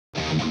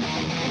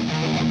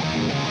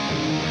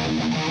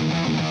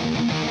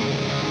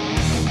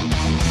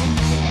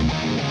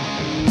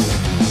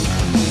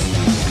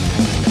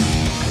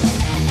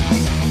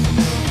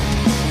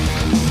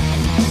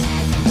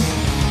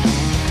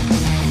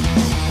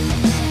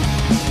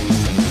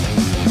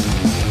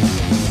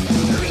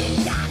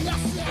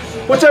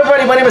What's up,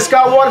 everybody? My name is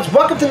Scott Waters.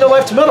 Welcome to No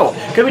Life to Metal.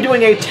 Going to be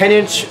doing a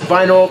 10-inch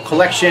vinyl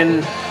collection.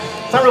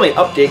 It's not really an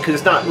update because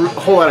it's not a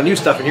whole lot of new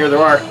stuff in here. There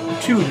are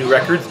 2 new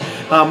records.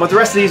 But the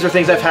rest of these are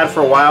things I've had for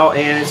a while,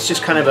 and it's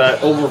just kind of an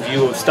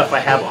overview of stuff I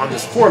have on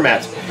this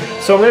format.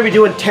 So I'm going to be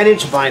doing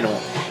 10-inch vinyl.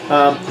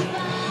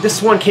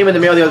 This one came in the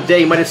mail the other day.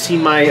 You might have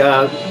seen my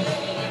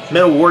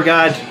Metal War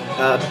God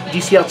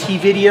DCLT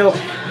video,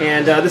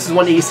 and this is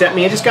one that he sent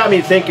me. It just got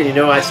me thinking, you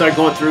know. I started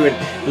going through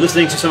and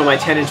listening to some of my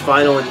 10-inch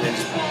vinyl and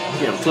just,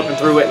 you know, flipping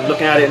through it and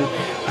looking at it, and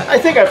I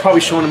think I've probably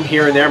shown them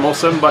here and there,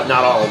 most of them, but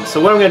not all of them. So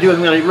what I'm going to do is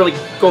I'm going to really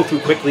go through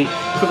quickly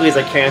as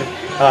I can.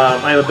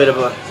 I'm a bit of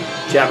a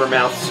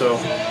jabbermouth, so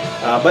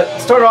but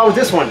start off with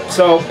this one.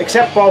 So,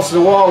 Accept Balls to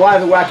the Wall,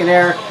 live at Whack and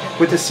Air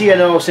with the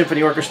CNO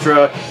Symphony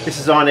Orchestra. This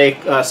is on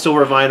a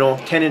silver vinyl,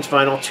 10-inch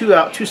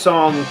vinyl, two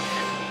song.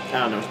 I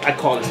don't know, I'd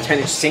call it a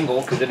 10-inch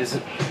single because it is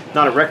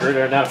not a record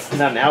or not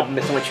an album.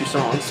 It's only 2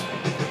 songs.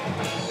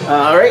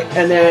 Alright,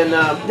 and then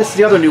this is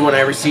the other new one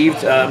I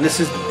received. This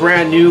is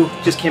brand new,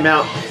 just came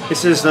out.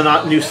 This is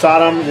the new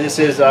Sodom. This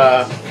is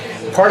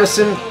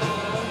Partisan.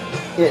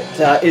 It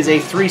is a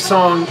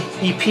 3-song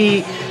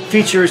EP,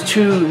 features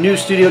 2 new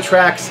studio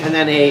tracks, and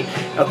then a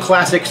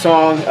classic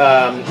song,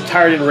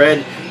 Tired in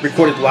Red,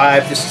 recorded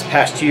live this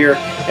past year.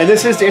 And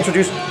this is to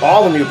introduce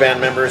all the new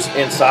band members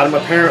in Sodom,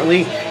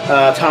 apparently.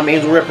 Tom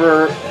Angel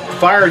Ripper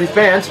fired his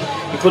band,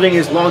 including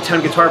his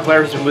longtime guitar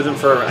player who's been with him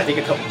for, I think,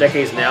 a couple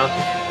decades now.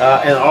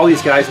 And all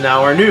these guys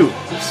now are new.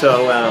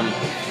 So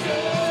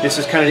this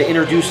is kind of to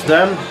introduce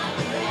them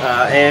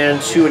and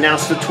to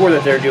announce the tour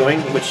that they're doing,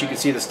 which you can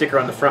see the sticker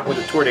on the front with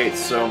the tour dates.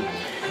 So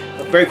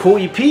a very cool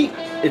EP.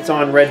 It's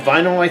on red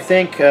vinyl, I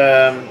think.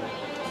 I'm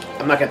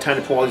not going to have time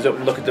to pull all these up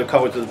and look at the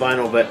covers of the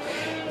vinyl, but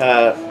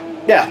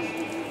yeah,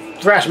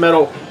 thrash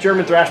metal,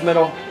 German thrash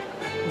metal,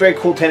 very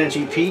cool 10-inch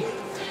EP.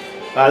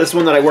 This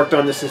one that I worked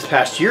on this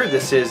past year.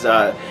 This is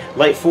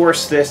Light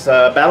Force, this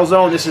Battle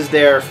Zone. This is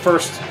their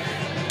first,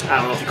 I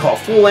don't know if you call it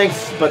full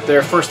length, but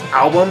their first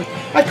album.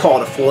 I'd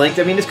call it a full length.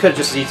 I mean, this could have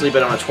just as easily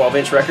been on a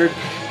 12-inch record.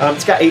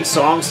 It's got 8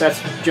 songs.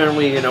 That's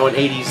generally, you know, an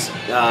 80s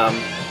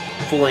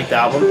full length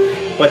album.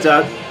 But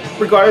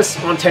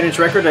regardless, on 10-inch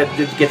record, I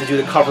did get to do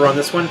the cover on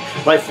this one.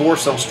 Light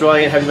Force, an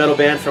Australian heavy metal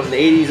band from the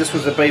 80s. This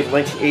was a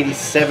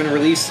 1987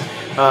 release.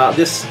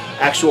 This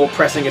actual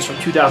pressing is from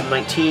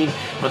 2019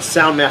 on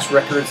Soundmass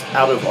Records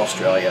out of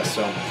Australia.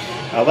 So,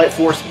 Light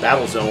Force,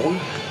 Battle Zone.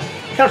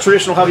 Kind of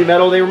traditional heavy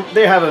metal.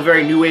 They have a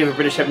very new wave of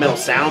British heavy metal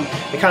sound.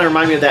 They kind of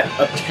remind me of that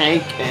of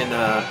Tank, and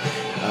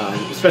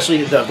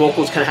especially the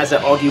vocals kind of has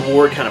that Augie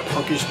Ward kind of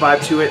punkish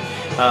vibe to it.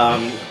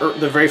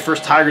 The very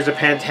first Tigers of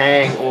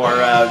Pantang or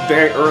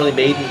very early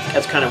Maiden,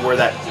 that's kind of where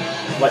that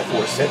Light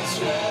Force sits.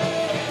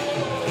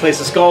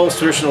 Place of Skulls,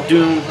 traditional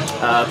doom,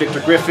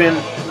 Victor Griffin.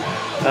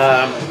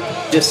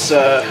 This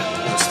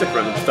sticker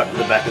I'm stuck in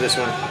the back of this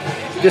one.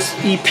 This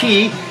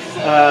EP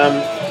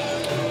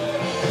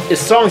is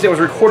songs that was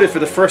recorded for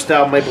the first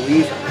album, I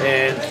believe,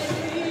 and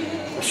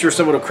I'm sure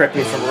someone will correct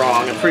me if I'm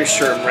wrong. I'm pretty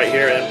sure I'm right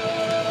here.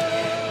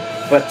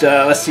 But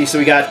let's see, so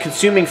we got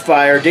Consuming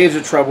Fire, Days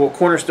of Trouble,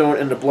 Cornerstone,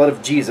 and The Blood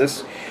of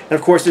Jesus. And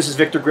of course, this is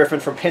Victor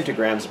Griffin from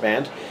Pentagram's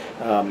band.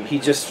 He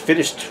just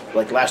finished,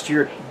 like last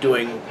year,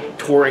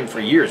 touring for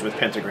years with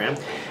Pentagram.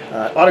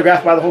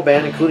 Autographed by the whole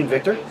band, including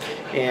Victor.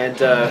 And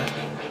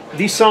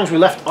these songs were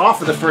left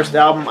off of the first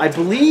album, I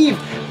believe,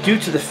 due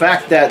to the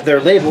fact that their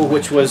label,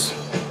 which was,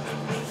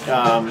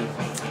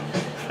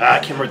 I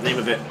can't remember the name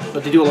of it,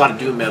 but they do a lot of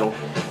doom metal,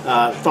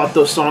 thought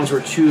those songs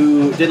were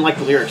didn't like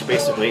the lyrics,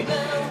 basically.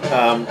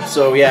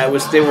 So yeah,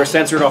 they were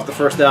censored off the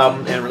first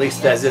album and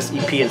released as this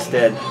EP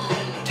instead.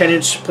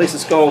 10-inch Place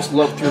of Skulls,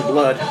 Love Through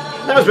Blood.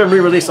 That has been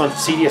re-released on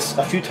CD a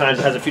few times.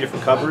 It has a few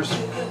different covers.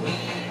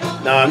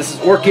 This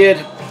is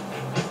Orchid,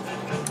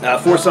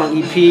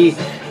 4-song EP.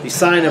 The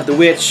Sign of the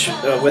Witch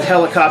with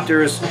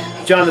Helicopters,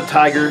 John the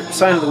Tiger,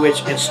 Sign of the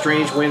Witch, and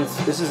Strange Winds.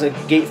 This is a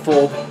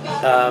gatefold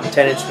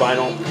 10-inch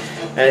vinyl.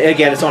 And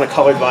again, it's on a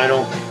colored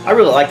vinyl. I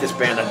really like this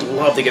band. I'd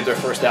love to get their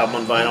first album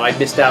on vinyl. I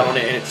missed out on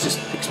it, and it's just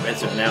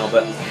expensive now.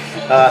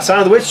 But Sign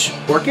of the Witch,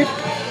 Orchid.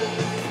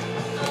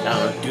 I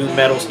don't know, doom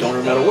metal,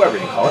 stoner metal, whatever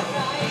you call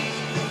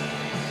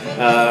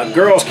it.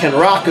 Girls Can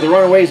Rock, The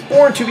Runaways,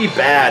 Born to Be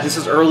Bad. This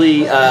is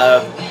early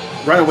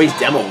Runaways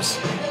demos.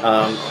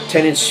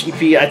 10-inch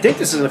EP. I think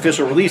this is an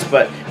official release,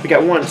 but we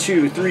got 1,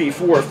 2, 3,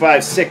 4,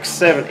 5, 6,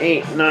 7,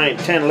 8, 9,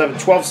 10, 11,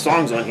 12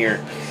 songs on here.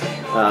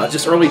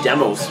 Just early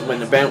demos when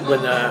the band,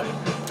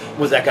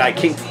 was that guy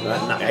King?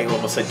 I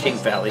almost said King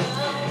Fally.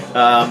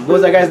 What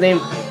was that guy's name?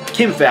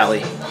 Kim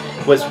Fally.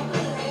 Is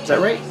that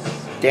right?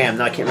 Damn,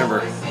 no, I can't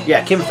remember.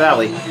 Yeah, Kim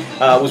Fally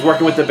was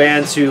working with the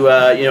band to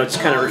you know,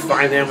 just kind of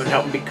refine them and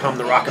help them become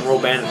the rock and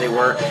roll band that they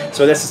were.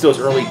 So this is those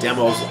early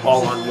demos,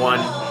 all on one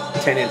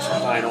 10-inch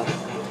vinyl.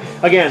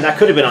 Again, that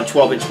could have been on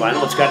 12-inch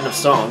vinyl. It's got enough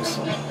songs.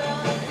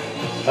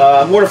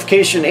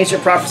 Mortification,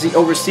 Ancient Prophecy,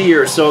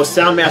 Overseer. So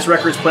Soundmass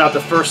Records put out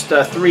the first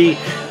 3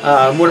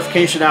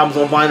 Mortification albums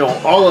on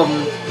vinyl. All of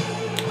them,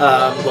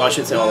 well, I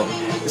shouldn't say all of them.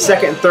 The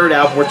second and third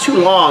album were too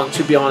long,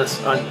 to be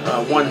honest, on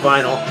one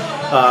vinyl.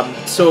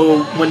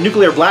 So when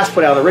Nuclear Blast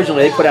put out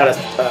originally, they put out a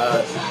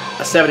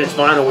 7-inch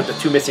vinyl with the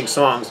 2 missing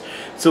songs.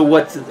 So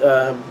what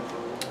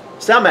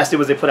Soundmaster did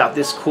was they put out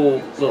this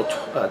cool little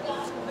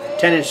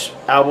 10-inch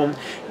album,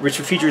 which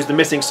features the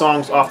missing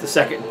songs off the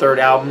 2nd and 3rd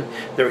album.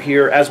 They're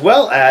here, as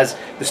well as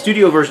the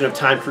studio version of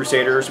Time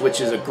Crusaders,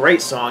 which is a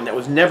great song that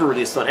was never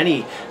released on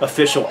any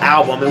official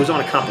album. It was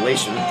on a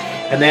compilation.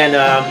 And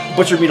then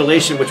Butcher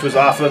Mutilation, which was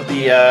off of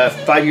the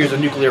 5 Years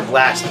of Nuclear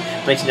Blast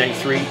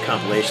 1993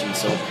 compilation.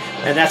 So,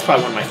 and that's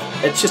probably one of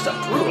my, it's just a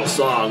brutal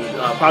song.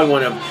 Probably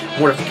one of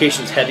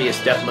Mortification's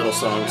heaviest death metal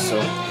songs.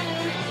 So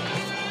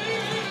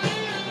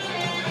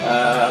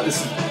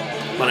this is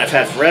one I've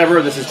had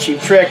forever. This is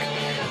Cheap Trick.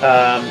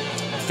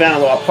 Found a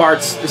lot of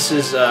parts. This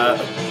is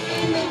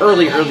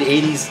early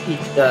 80s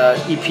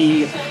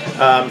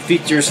EP.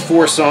 Features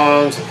 4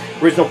 songs.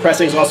 Original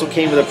pressings also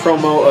came with a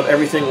promo of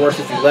Everything Works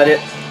If You Let It,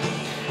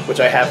 which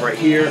I have right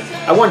here.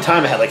 At one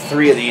time I had like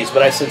 3 of these,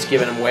 but I've since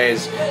given them away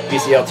as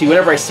VCLT.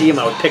 Whenever I see them,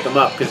 I would pick them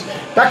up, because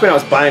back when I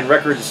was buying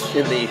records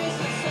in the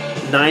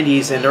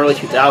 90s and early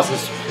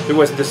 2000s, there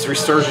wasn't this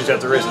resurgence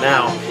that there is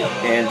now,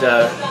 and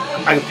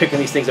I was picking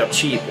these things up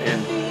cheap,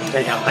 and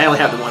anyhow, I only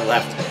have the one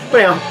left.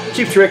 But anyhow,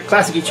 Cheap Trick,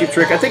 classic Cheap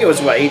Trick. I think it was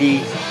about 80,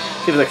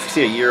 it was like,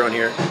 see a year on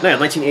here. No,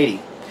 1980.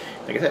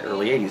 Like I said,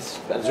 early 80s.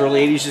 About as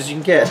early 80s as you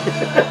can get.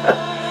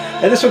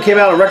 And this one came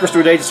out on Record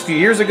Store Day just a few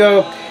years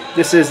ago.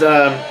 This is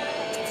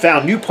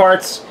found new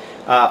parts,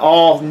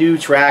 all new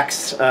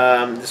tracks.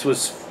 This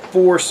was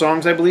 4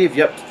 songs, I believe.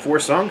 Yep, 4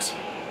 songs.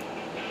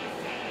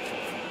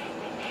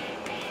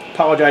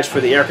 Apologize for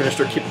the air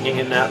conditioner keeping in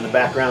and out in the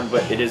background,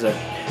 but it is a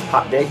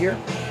hot day here.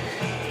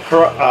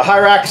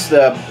 Hyrax,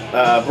 the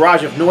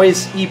Barrage of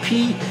Noise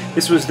EP.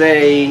 This was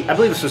I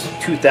believe this was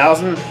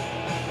 2000.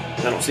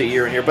 I don't see a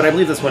year in here, but I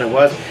believe that's when it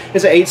was.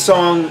 It's an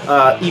 8-song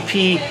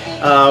EP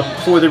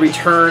for the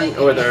return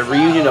or the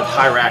reunion of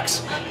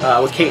Hyrax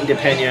with Kate and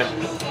DePena.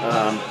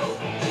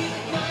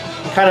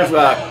 Kind of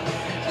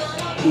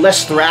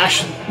less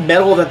thrash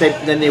metal than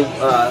they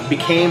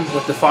became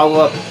with the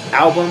follow-up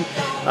album,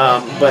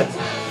 but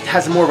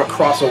has more of a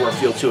crossover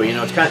feel to it. You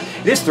know,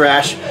 it is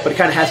thrash, but it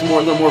kind of has a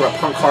little more of a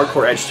punk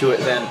hardcore edge to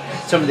it than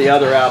some of the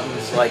other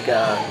albums like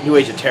New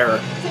Age of Terror.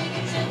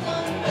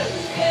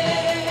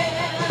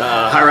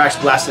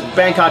 Hyrax Blasted in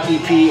Bangkok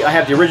EP. I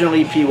have the original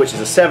EP, which is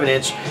a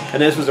 7-inch,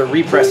 and this was a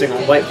repressing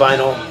on white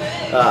vinyl.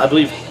 I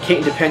believe Kate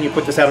and DePena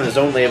put this out on his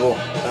own label,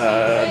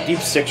 Deep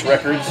Six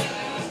Records.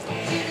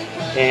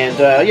 And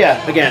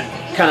yeah, again,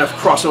 kind of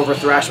crossover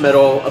thrash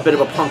metal, a bit of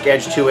a punk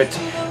edge to it.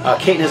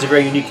 Kate has a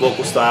very unique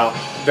vocal style.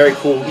 Very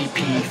cool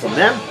EP from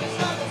them.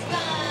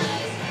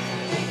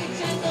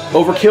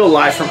 Overkill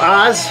Live from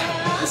Oz.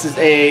 This is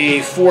a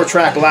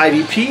 4-track live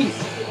EP.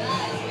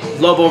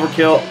 Love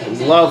Overkill.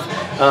 Love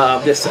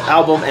this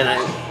album, and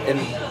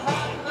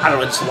I don't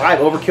know, just live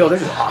Overkill. They're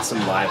just awesome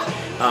live.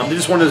 They're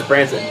just one of those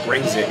brands that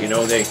brings it. You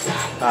know, they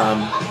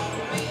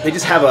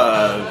just have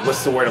a,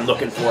 what's the word I'm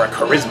looking for? A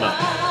charisma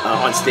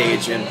on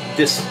stage, and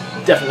this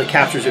definitely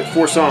captures it.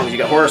 4 songs. You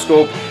got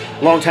Horoscope,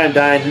 Long Time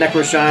Dying,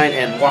 Necroshine,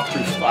 and Walk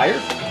Through Fire.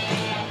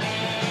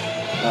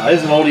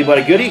 This is an oldie but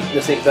a goodie.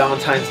 This ain't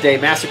Valentine's Day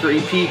Massacre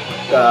EP,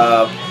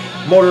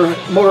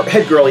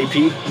 Motorhead Girl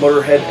EP,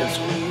 Motorhead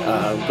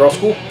and Girl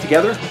School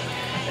together,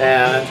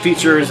 and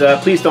features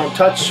Please Don't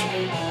Touch,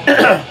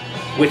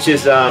 which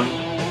is of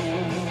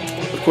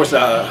course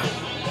a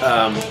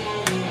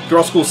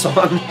Girl School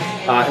song,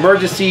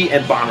 Emergency,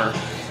 and Bomber.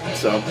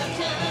 So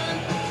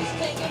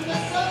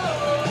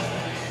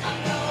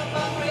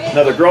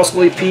another Girl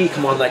School EP,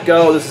 Come On Let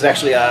Go. This is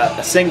actually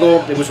a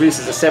single. It was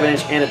released as a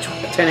 7-inch and a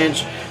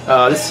 10-inch.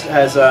 This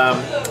has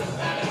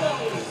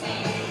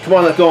Come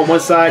On Let Go on one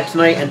side,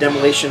 Tonight, and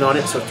Demolition on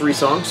it, so 3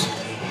 songs.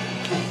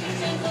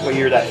 What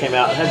year that came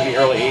out? It had to be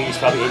early 80s,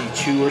 probably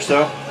 82 or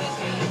so.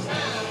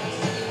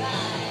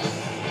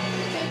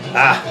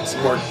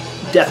 Some more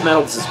death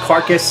metal. This is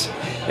Carcass,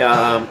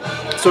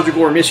 Soldier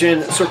Gore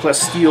Mission,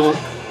 Surplus Steel.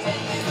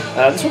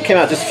 This one came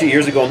out just a few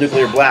years ago on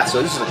Nuclear Blast,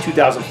 so this is a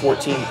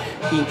 2014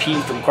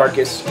 EP from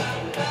Carcass.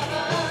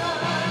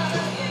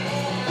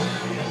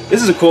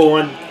 This is a cool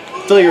one.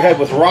 Fill Your Head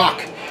with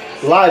Rock,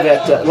 live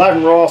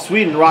and Raw,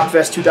 Sweden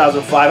Rockfest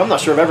 2005. I'm not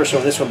sure I've ever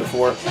shown this one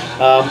before.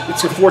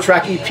 It's a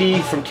 4-track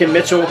EP from Kim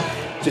Mitchell,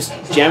 just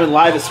jamming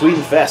live at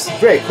Sweden Fest.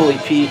 Very cool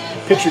EP.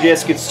 Picture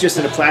disc. It's just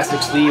in a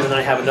plastic sleeve, and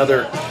I have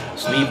another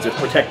sleeve to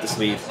protect the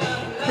sleeve.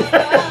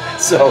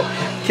 So,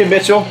 Kim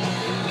Mitchell,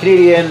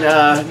 Canadian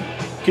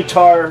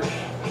guitar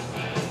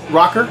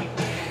rocker.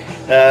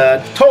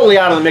 Totally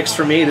out of the mix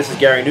for me. This is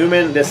Gary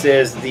Newman. This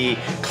is the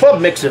club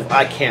mix of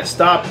I Can't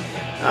Stop.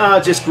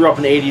 Just grew up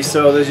in the 80s,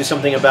 so there's just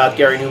something about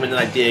Gary Newman that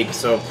I dig.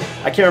 So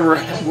I can't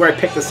remember where I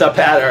picked this up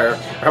at or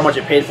how much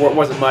I paid for it. It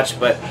wasn't much,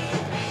 but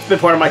it's been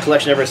part of my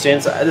collection ever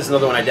since. This is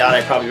another one I doubt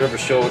I probably ever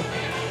showed.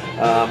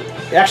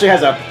 It actually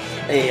has a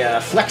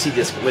flexi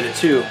disc with it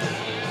too,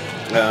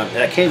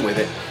 that came with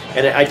it,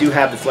 and I do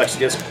have the flexi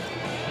disc.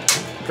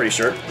 I'm pretty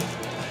sure.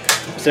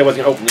 I said I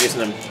wasn't going to open these,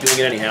 and I'm doing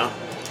it anyhow.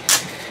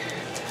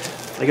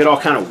 I get all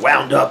kind of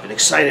wound up and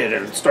excited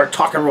and start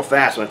talking real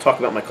fast when I talk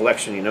about my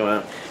collection. You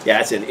know,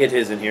 yeah, it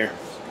is in here.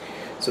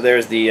 So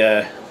there's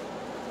the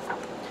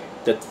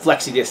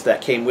flexi disc that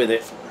came with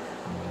it.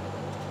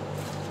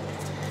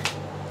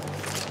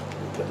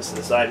 Put this to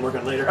the side and work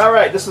on it later. All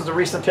right, this is a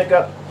recent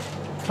pickup,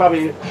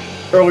 probably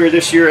earlier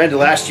this year, end of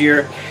last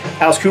year.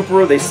 Alice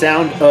Cooper, The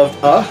Sound of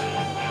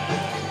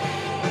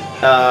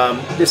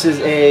this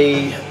is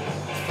a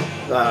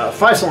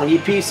 5-song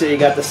EP. So you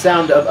got The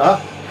Sound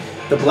of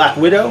The Black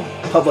Widow,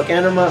 Public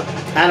Animal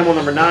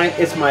Number 9,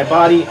 It's My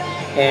Body,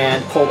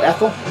 and Cold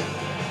Ethel.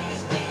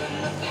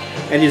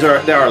 And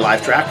there are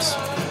live tracks.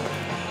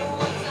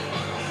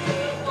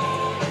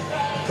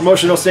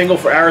 Promotional single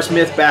for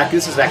Aerosmith back.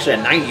 This is actually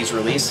a 90s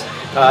release.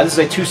 This is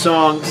a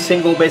 2-song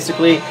single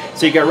basically.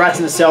 So you got Rats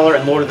in the Cellar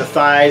and Lord of the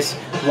Thighs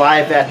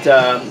live at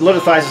Lord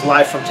of the Thighs is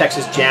live from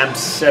Texas Jam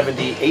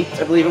 78,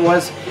 I believe it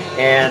was,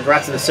 and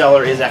Rats in the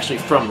Cellar is actually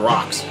from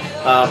Rocks.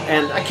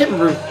 And I can't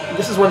remember.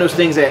 This is one of those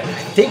things that I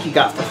think you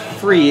got for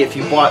free if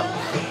you bought.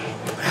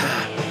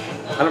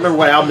 I don't remember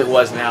what album it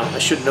was now. I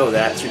should know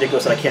that. It's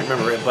ridiculous that I can't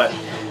remember it, but.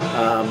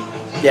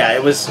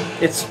 Yeah,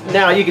 it's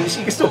now you can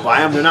still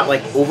buy them. They're not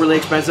like overly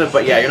expensive,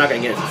 but yeah, you're not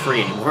gonna get it for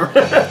free anymore.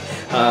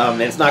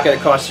 And it's not gonna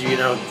cost you, you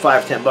know,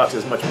 $5-10.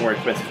 It's much more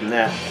expensive than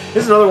that.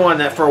 This is another one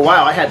that for a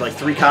while I had like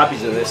 3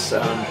 copies of this.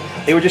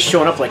 They were just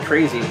showing up like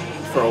crazy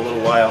for a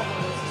little while.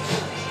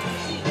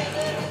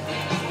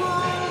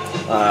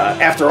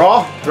 After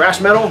All,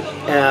 thrash metal.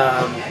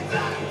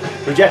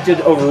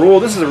 Rejected,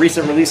 Overruled. This is a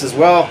recent release as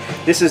well.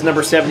 This is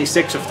number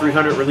 76 of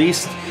 300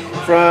 released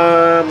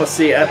from, let's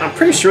see, I'm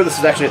pretty sure this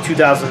is actually a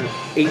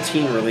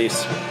 2018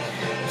 release.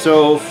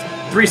 So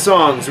 3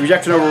 songs,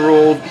 Rejected,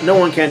 Overruled, No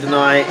One Can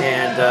Deny,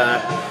 and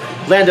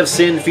Land of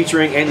Sin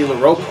featuring Andy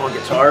LaRoque on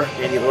guitar.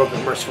 Andy LaRoque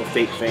of Merciful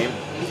Fate fame.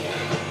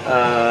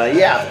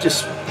 Yeah,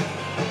 just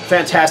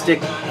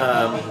fantastic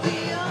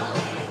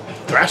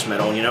thrash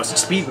metal, you know,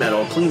 speed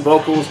metal, clean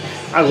vocals.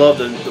 I love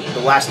the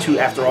last 2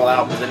 After All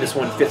albums, and this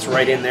one fits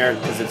right in there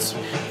because it's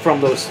from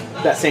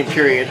that same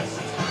period.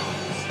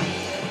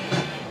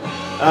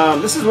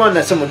 This is one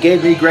that someone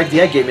gave me. Greg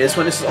the Egg gave me this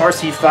one. This is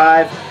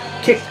RC5,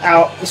 Kicked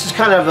Out. This is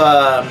kind of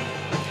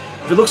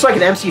if it looks like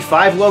an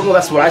MC5 logo,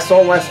 that's what I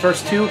saw last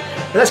first 2.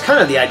 And that's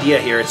kind of the idea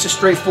here. It's just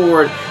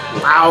straightforward,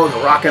 loud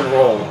rock and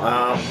roll.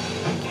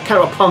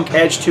 Kind of a punk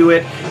edge to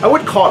it. I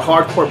wouldn't call it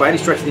hardcore by any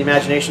stretch of the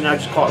imagination. I'd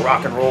just call it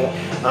rock and roll.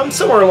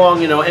 Somewhere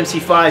along, you know,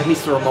 MC5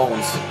 meets the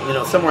Ramones. You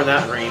know, somewhere in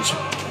that range.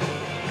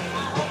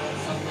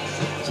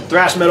 Some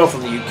thrash metal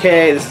from the UK.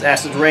 This is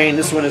Acid Rain.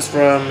 This one is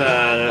from,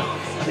 I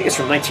think it's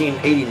from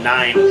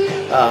 1989.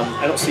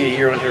 I don't see a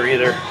year on here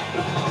either.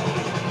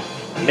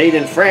 Made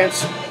in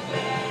France.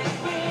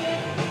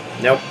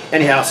 Nope.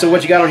 Anyhow, so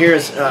what you got on here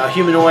is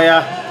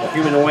Humanoia.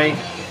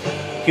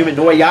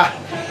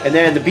 And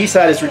then the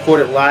B-side is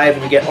recorded live,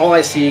 and you get All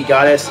I See,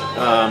 Goddess,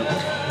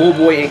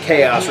 Bullboy, and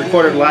Chaos,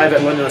 recorded live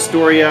at London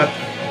Astoria,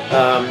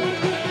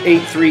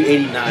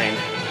 8/3/89.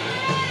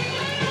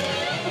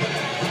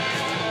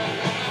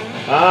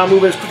 I'm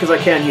moving as quick as I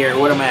can here.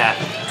 What am I at?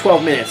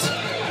 12 minutes.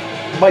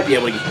 Might be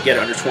able to get it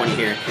under 20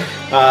 here.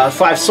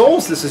 5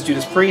 Souls, this is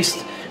Judas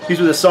Priest. These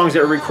were the songs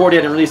that were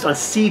recorded and released on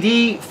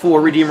CD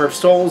for Redeemer of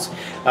Souls.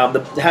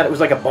 It was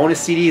like a bonus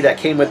CD that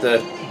came with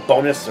the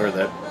bonus or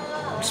the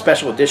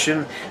special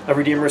edition of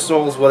Redeemer of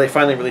Souls. Well, they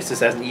finally released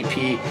this as an EP.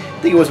 I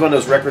think it was one of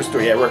those record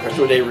store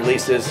day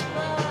releases.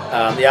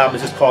 The album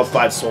is just called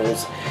 5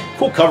 Souls.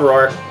 Cool cover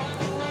art.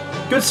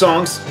 Good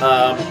songs.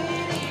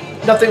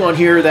 Nothing on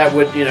here that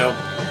would, you know,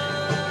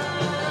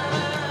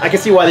 I can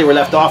see why they were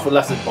left off with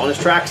less than bonus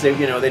tracks. They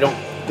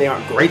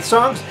aren't great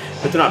songs,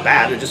 but they're not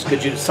bad. They're just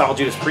good, solid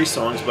Judas Priest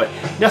songs. But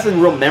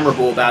nothing real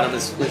memorable about them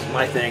is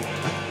my thing.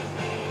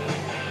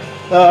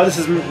 This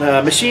is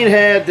Machine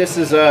Head. This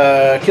is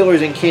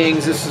Killers and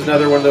Kings. This is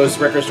another one of those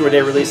record store day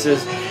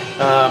releases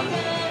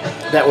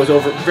that was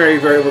very,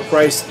 very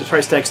overpriced. The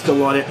price tag's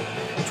still on it.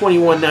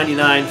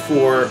 $21.99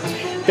 for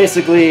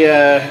basically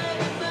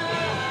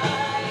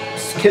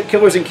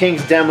Killers and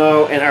Kings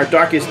demo and Our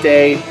Darkest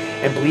Day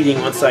and Bleeding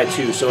on side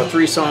 2. So a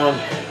 3-song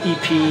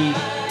EP,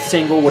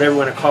 single, whatever you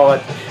want to call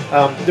it.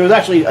 There was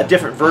actually a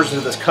different version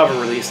of this cover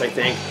release, I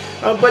think.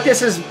 But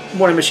this is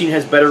one of Machine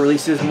Head's better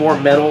releases. More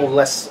metal,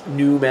 less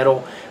new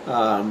metal,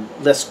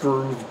 less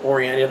groove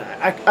oriented.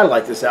 I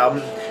like this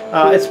album.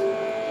 It's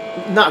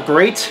not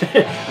great.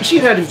 Machine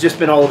Head has just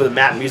been all over the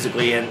map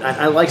musically, and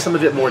I like some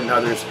of it more than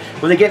others.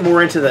 When they get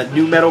more into the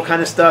new metal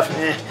kind of stuff,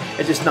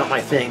 it's just not my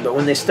thing. But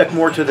when they stuck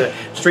more to the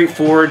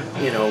straightforward,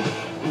 you know,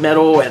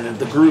 metal and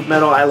the groove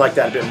metal, I like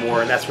that a bit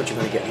more, and that's what you're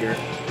going to get here.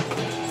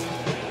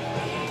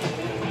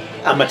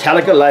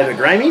 Metallica Live at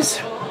Grammys.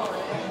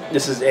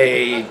 This is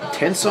a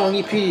 10-song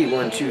EP.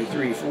 1, 2,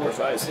 3, 4,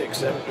 5, 6,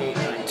 7, 8,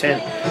 9, 10.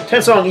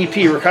 10-song EP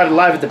recorded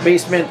live at the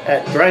basement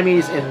at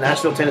Grammys in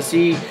Nashville,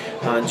 Tennessee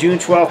on June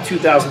 12,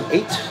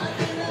 2008.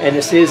 And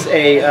this is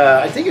a,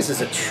 I think this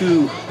is a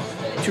two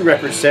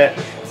record set.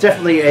 It's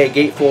definitely a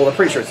gatefold. I'm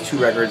pretty sure it's 2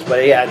 records,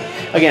 but yeah,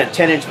 again,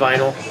 10-inch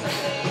vinyl.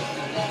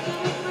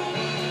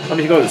 Let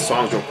me go to the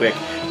songs real quick.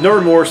 No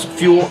Remorse,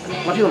 Fuel. A lot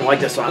of people don't like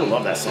this song. I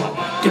love that song.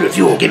 Give me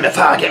fuel, give me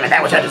fire, give me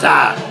that which I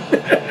desire.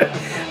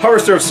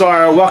 Harvester of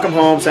Sorrow, Welcome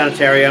Home,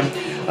 Sanitarium,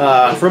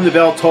 From the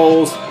Bell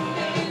Tolls,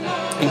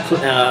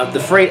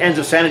 The Freight Ends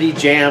of Sanity,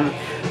 Jam,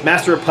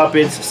 Master of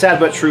Puppets,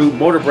 Sad But True,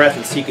 Motor Breath,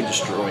 and Seek and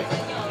Destroy.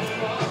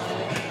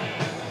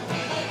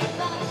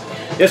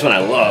 This one I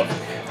love.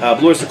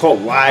 Blue Oyster Cult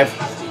Live,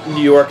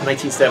 New York,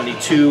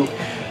 1972.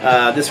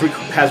 This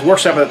has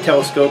Workshop at the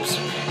Telescopes,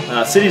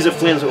 Cities of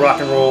Flames with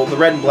Rock and Roll, The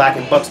Red and Black,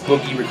 and Bucks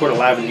Boogie, recorded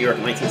live in New York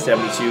in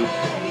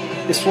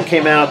 1972. This one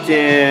came out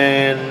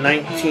in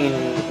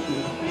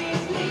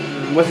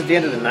was it the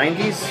end of the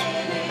 90s?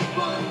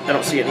 I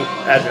don't see any.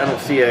 I don't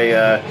see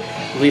a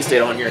release date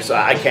on here, so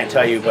I can't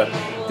tell you. But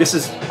this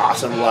is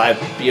awesome live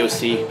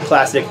BOC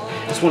classic.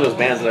 It's one of those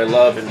bands that I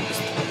love, and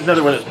just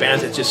another one of those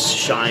bands that just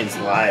shines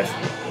live.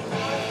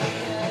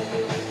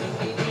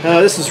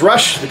 This is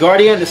Rush, The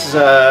Guardian. This is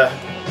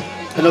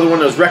another one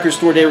of those record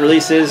store day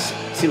releases.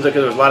 Seems like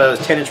there's a lot of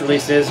those 10-inch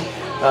releases.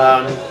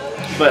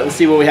 But let's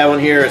see what we have on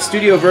here. A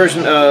studio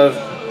version of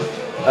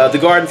The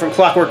Garden from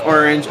Clockwork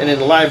Orange, and then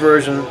the live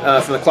version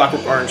from the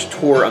Clockwork Orange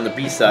tour on the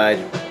B-side.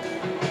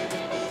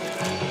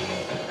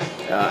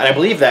 And I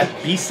believe that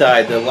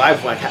B-side, the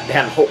live one, they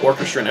had a whole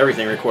orchestra and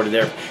everything recorded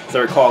there, as I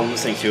recall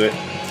listening to it.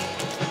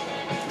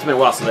 It's been a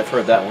while since I've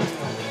heard that one.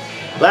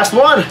 Last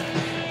one!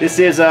 This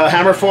is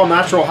Hammerfall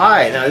Natural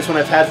High. Now this one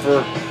I've had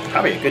for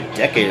probably a good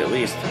decade at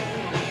least.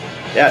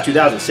 Yeah,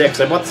 2006.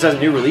 I bought this as a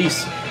new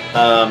release.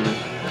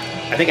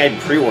 I think I even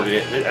pre-ordered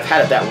it. I've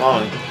had it that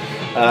long.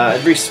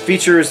 It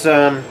features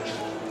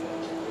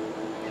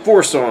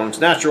 4 songs.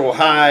 Natural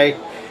High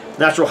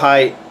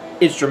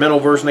instrumental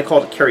version. They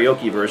call it a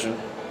karaoke version.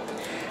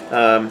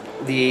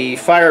 The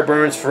Fire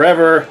Burns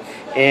Forever,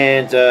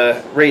 and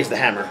Raise the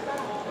Hammer.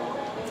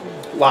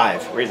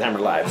 Live. Raise the Hammer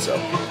live. So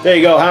there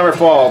you go.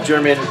 Hammerfall,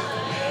 German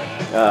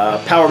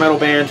power metal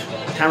band.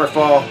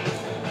 Hammerfall.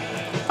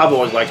 I've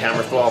always liked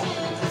Hammerfall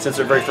since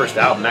their very first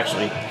album,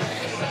 actually.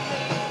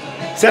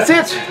 So that's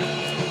it.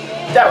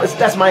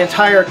 That's my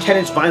entire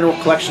 10-inch vinyl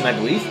collection, I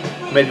believe.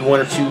 Maybe 1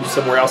 or 2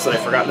 somewhere else that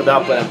I've forgotten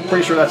about, but I'm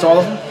pretty sure that's all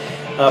of them.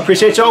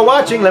 Appreciate y'all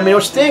watching. Let me know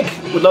what you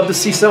think. Would love to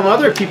see some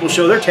other people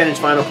show their 10-inch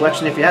vinyl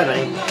collection if you have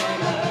any.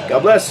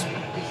 God bless.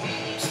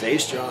 Stay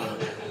strong.